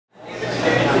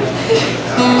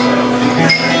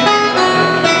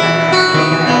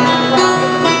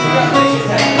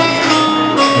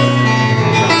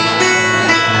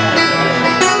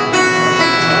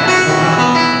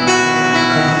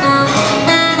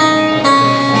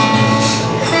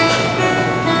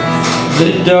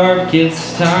the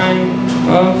darkest time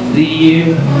of the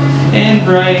year and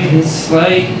brightest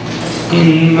light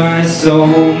in my soul.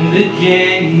 The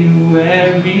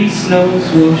January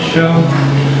snows will show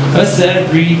us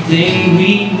everything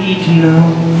we need to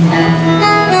know.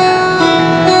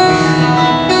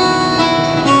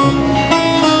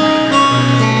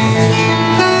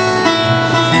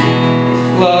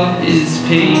 Love is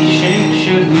patient,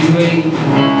 should we wait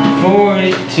for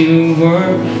it to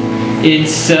work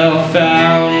itself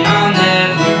out? And I'll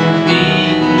never be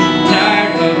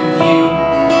tired of you.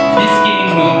 This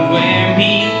game will wear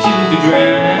me to the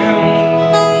ground.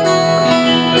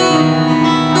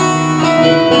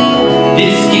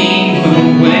 This game will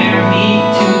wear me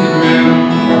to the ground.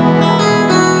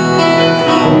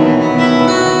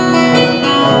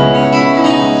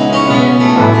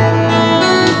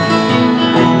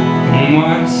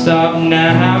 Why stop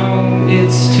now?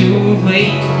 It's too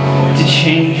late to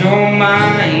change your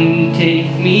mind.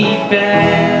 Take me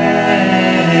back.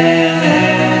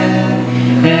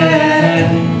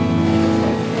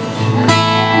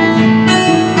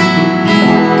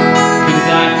 'Cause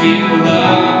I feel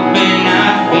up and I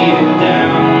feel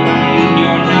down.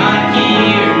 You're not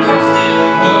here, you're still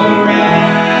around.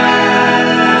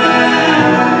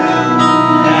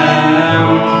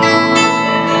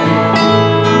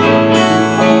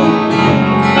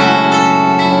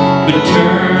 But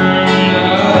turn around,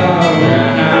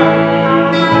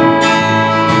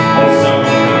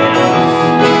 someone else.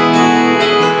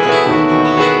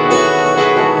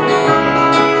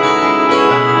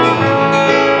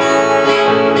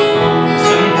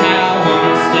 Somehow I'm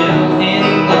still in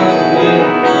love with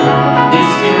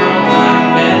this girl I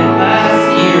met last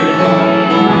year at home.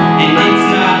 And it's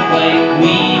not like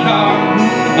we are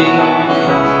moving on.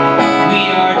 We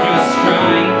are just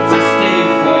trying to stay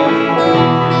afloat.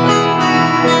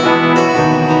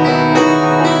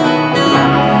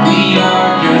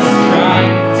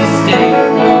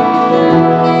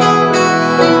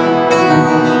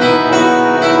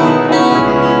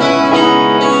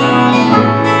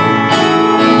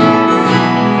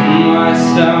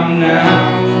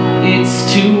 Now it's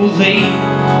too late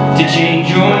to change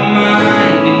your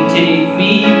mind and take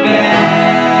me back.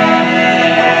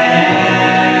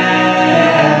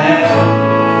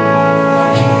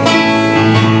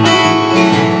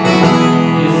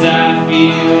 'Cause I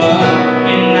feel up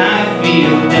and I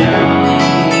feel down.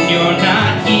 You're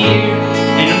not here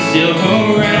and I'm still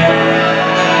around.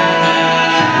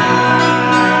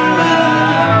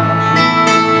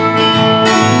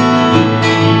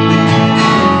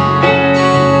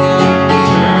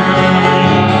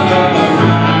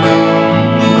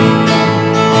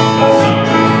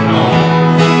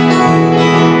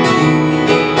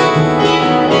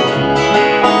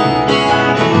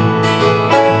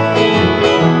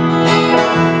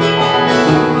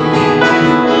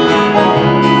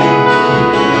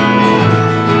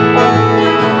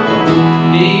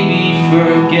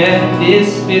 Forget this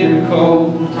bitter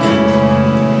cold.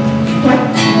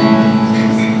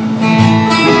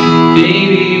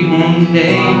 Baby, one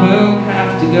day we'll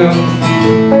have to go.